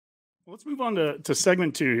Well, let's move on to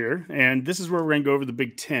segment two here. And this is where we're going to go over the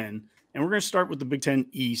Big Ten. And we're going to start with the Big Ten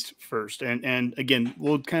East first. And again,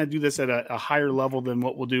 we'll kind of do this at a higher level than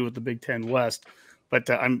what we'll do with the Big Ten West. But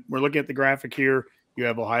we're looking at the graphic here. You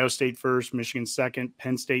have Ohio State first, Michigan second,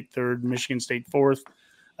 Penn State third, Michigan State fourth,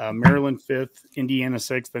 Maryland fifth, Indiana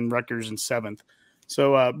sixth, and Rutgers in seventh.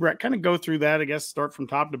 So, Brett, kind of go through that, I guess, start from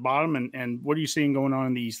top to bottom. And what are you seeing going on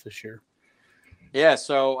in the East this year? Yeah,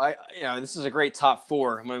 so this is a great top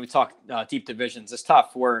four. When we talk deep divisions, this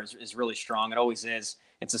top four is really strong. It always is.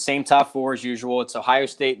 It's the same top four as usual. It's Ohio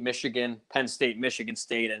State, Michigan, Penn State, Michigan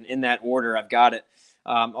State, and in that order, I've got it.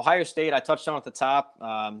 Ohio State, I touched on at the top.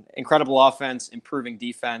 Incredible offense, improving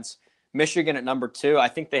defense. Michigan at number two. I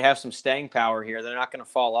think they have some staying power here. They're not going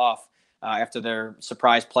to fall off after their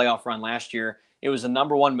surprise playoff run last year. It was the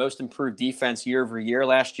number one most improved defense year over year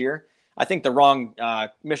last year. I think the wrong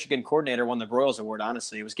Michigan coordinator won the Broyles Award,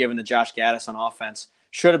 honestly. It was given to Josh Gaddis on offense.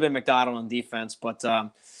 Should have been McDonald on defense. But,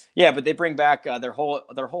 but they bring back their whole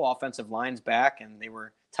offensive lines back, and they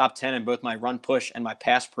were top 10 in both my run push and my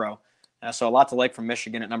pass pro. So a lot to like from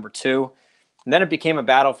Michigan at number two. And then it became a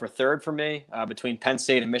battle for third for me between Penn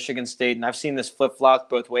State and Michigan State, and I've seen this flip-flop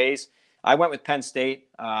both ways. I went with Penn State.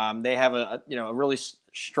 They have a really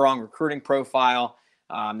strong recruiting profile.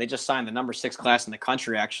 They just signed the number 6 class in the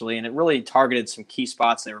country, actually, and it really targeted some key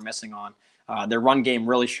spots they were missing on. Their run game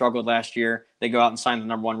really struggled last year. They go out and sign the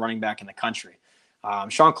number 1 running back in the country.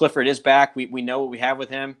 Sean Clifford is back. We know what we have with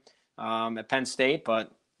him at Penn State,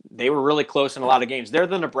 but they were really close in a lot of games. They're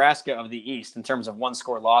the Nebraska of the East in terms of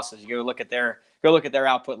one-score losses. You go look at their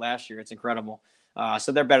output last year. It's incredible.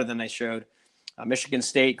 So they're better than they showed. Michigan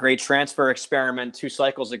State, great transfer experiment 2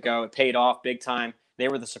 cycles ago. It paid off big time. They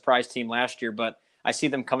were the surprise team last year, but I see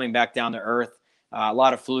them coming back down to earth. A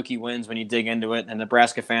lot of fluky wins when you dig into it, and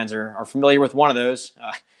Nebraska fans are familiar with one of those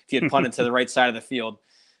if you had punted to the right side of the field.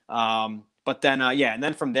 And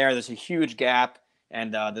then from there, there's a huge gap,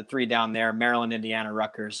 and the 3 down there, Maryland, Indiana,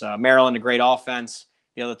 Rutgers. Maryland, a great offense.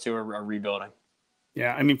 The other 2 are rebuilding.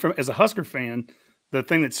 Yeah, I mean, as a Husker fan, the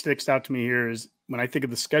thing that sticks out to me here is when I think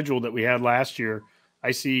of the schedule that we had last year,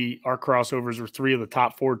 I see our crossovers were 3 of the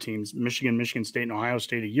top 4 teams, Michigan, Michigan State, and Ohio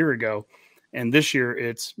State a year ago. And this year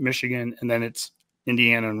it's Michigan, and then it's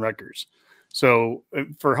Indiana and Rutgers. So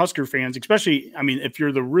for Husker fans, especially, I mean, if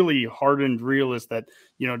you're the really hardened realist that,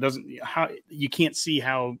 you can't see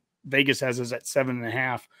how Vegas has us at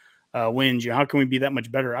 7.5 wins. How can we be that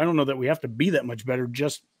much better? I don't know that we have to be that much better.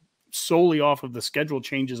 Just solely off of the schedule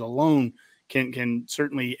changes alone can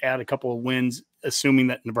certainly add a couple of wins, assuming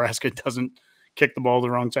that Nebraska doesn't kick the ball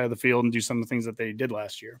the wrong side of the field and do some of the things that they did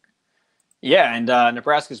last year. Yeah, and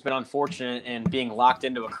Nebraska's been unfortunate in being locked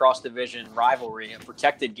into a cross-division rivalry, a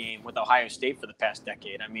protected game with Ohio State for the past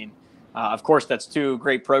decade. I mean, of course, that's 2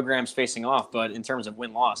 great programs facing off, but in terms of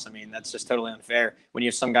win-loss, I mean, that's just totally unfair when you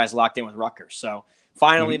have some guys locked in with Rutgers. So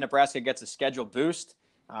finally, Nebraska gets a schedule boost.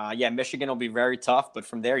 Michigan will be very tough, but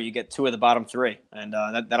from there you get 2 of the bottom 3, and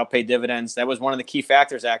that'll pay dividends. That was one of the key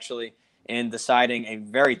factors, actually, in deciding a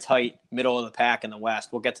very tight middle of the pack in the West.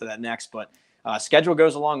 We'll get to that next, but schedule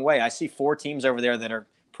goes a long way. I see 4 teams over there that are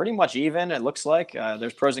pretty much even. It looks like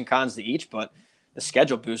there's pros and cons to each, but the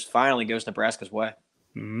schedule boost finally goes Nebraska's way.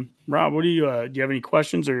 Mm-hmm. Rob, what do you have any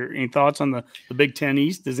questions or any thoughts on the Big Ten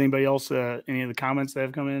East? Does anybody else any of the comments that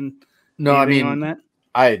have come in? No, I mean, on that?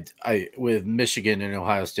 I with Michigan and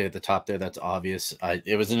Ohio State at the top there, that's obvious.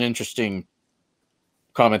 It was an interesting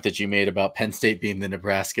comment that you made about Penn State being the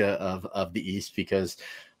Nebraska of the East, because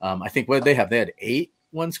I think what they had 8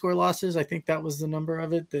 1-score losses. I think that was the number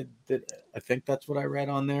of it. That I think that's what I read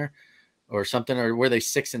on there, or something. Or were they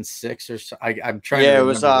 6-6 or so? I'm trying. Yeah, it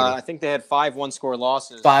was. I think they had 5 1-score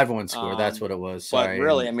losses. 5 1-score. That's what it was. Sorry. But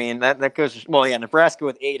really, I mean, that goes. Well, yeah, Nebraska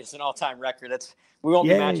with 8 is an all-time record. We won't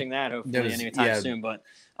be matching that hopefully anytime soon. But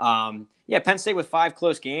Penn State with 5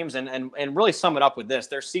 close games, and really sum it up with this: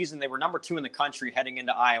 their season, they were number 2 in the country heading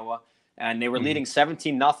into Iowa, and they were leading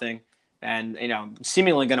 17-0, and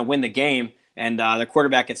seemingly going to win the game. And their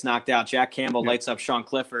quarterback gets knocked out. Jack Campbell lights up Sean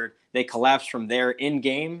Clifford. They collapse from there in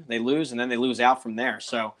game. They lose, and then they lose out from there.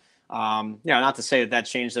 So, not to say that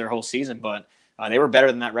changed their whole season, but they were better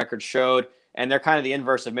than that record showed. And they're kind of the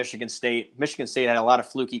inverse of Michigan State. Michigan State had a lot of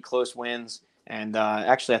fluky close wins. And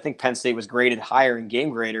actually, I think Penn State was graded higher in game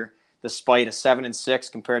grader, despite a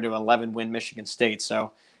 7-6 compared to an 11-win Michigan State.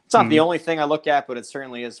 So it's not the only thing I look at, but it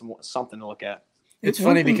certainly is something to look at. It's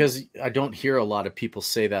funny because I don't hear a lot of people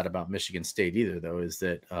say that about Michigan State either, though, is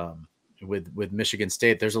that with Michigan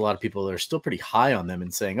State, there's a lot of people that are still pretty high on them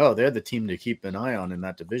and saying, oh, they're the team to keep an eye on in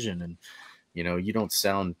that division. And, you don't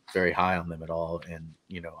sound very high on them at all. And,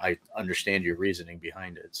 I understand your reasoning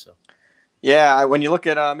behind it. So, Yeah, when you look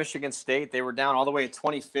at Michigan State, they were down all the way at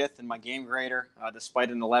 25th in my game grader, despite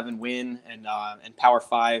an 11 win and Power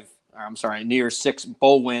Five. Or, I'm sorry, New Year's Six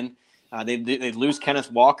bowl win. They lose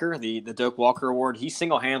Kenneth Walker, the Doak Walker Award. He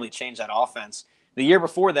single-handedly changed that offense. The year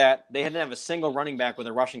before that, they didn't have a single running back with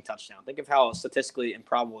a rushing touchdown. Think of how statistically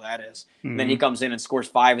improbable that is. And then he comes in and scores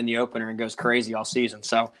 5 in the opener and goes crazy all season.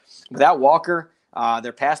 So without Walker,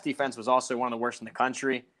 their pass defense was also one of the worst in the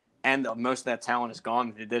country, and most of that talent is gone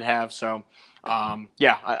that they did have. So,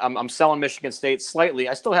 I'm selling Michigan State slightly.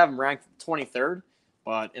 I still have them ranked 23rd,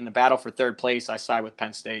 but in the battle for third place, I side with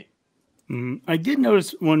Penn State. I did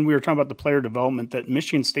notice when we were talking about the player development that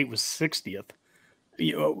Michigan State was 60th.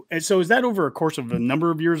 And so is that over a course of a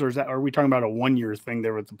number of years, or are we talking about a 1-year thing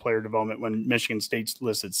there with the player development when Michigan State's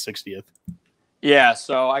listed 60th? Yeah,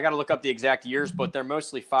 so I got to look up the exact years, but they're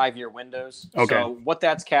mostly 5-year windows. Okay. So what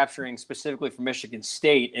that's capturing specifically for Michigan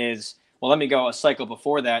State is, well, let me go a cycle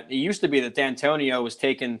before that. It used to be that D'Antonio was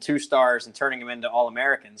taking 2 stars and turning them into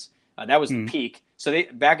All-Americans. That was the peak. So if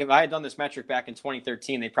I had done this metric back in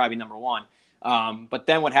 2013, they'd probably be number 1. But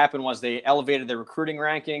then what happened was they elevated their recruiting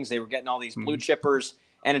rankings. They were getting all these blue chippers,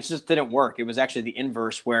 and it just didn't work. It was actually the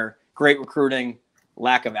inverse, where great recruiting,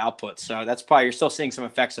 lack of output. So that's probably, you're still seeing some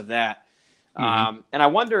effects of that. And I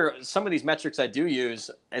wonder, some of these metrics I do use,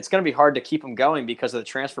 it's going to be hard to keep them going because of the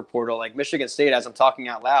transfer portal. Like Michigan State, as I'm talking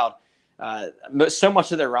out loud, so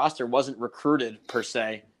much of their roster wasn't recruited per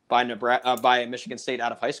se by Michigan State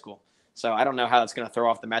out of high school. So I don't know how that's going to throw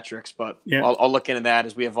off the metrics, but I'll look into that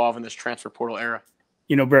as we evolve in this transfer portal era.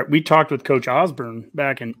 Brett, we talked with Coach Osborne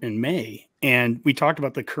back in May, and we talked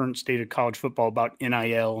about the current state of college football, about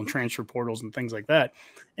NIL and transfer portals and things like that.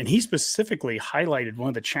 And he specifically highlighted one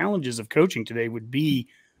of the challenges of coaching today would be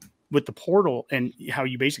with the portal and how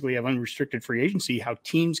you basically have unrestricted free agency, how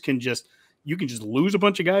teams can just lose a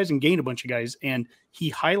bunch of guys and gain a bunch of guys. And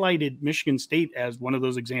he highlighted Michigan State as one of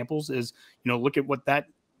those examples. Is, look at what that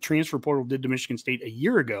transfer portal did to Michigan State a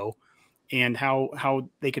year ago, and how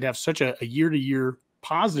they could have such a year-to-year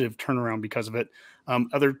positive turnaround because of it.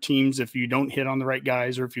 Other teams, if you don't hit on the right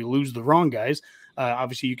guys or if you lose the wrong guys,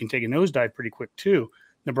 obviously you can take a nosedive pretty quick too.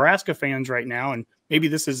 Nebraska fans right now, and maybe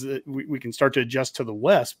this is we can start to adjust to the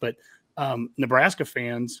West, but Nebraska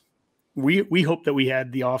fans, we hope that we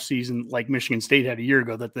had the offseason like Michigan State had a year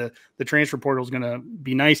ago, that the transfer portal is going to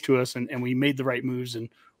be nice to us, and we made the right moves, and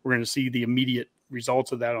we're going to see the immediate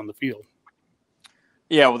results of that on the field.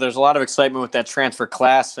 Yeah, well, there's a lot of excitement with that transfer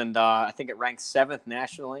class, and I think it ranked 7th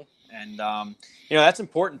nationally. And, that's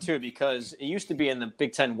important, too, because it used to be in the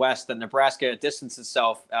Big Ten West that Nebraska distanced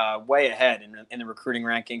itself way ahead in the recruiting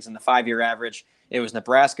rankings and the 5-year average. It was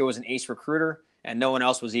Nebraska was an ace recruiter, and no one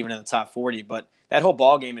else was even in the top 40. But that whole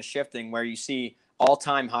ballgame is shifting, where you see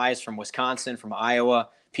all-time highs from Wisconsin, from Iowa.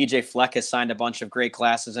 P.J. Fleck has signed a bunch of great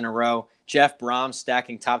classes in a row. Jeff Brom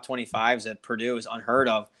stacking top 25s at Purdue is unheard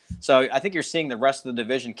of. So I think you're seeing the rest of the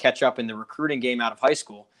division catch up in the recruiting game out of high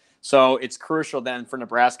school. So it's crucial then for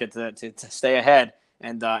Nebraska to stay ahead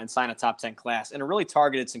and sign a top 10 class. And it really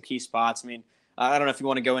targeted some key spots. I mean, I don't know if you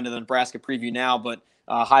want to go into the Nebraska preview now, but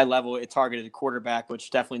high level, it targeted a quarterback, which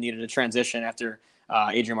definitely needed a transition after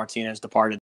Adrian Martinez departed.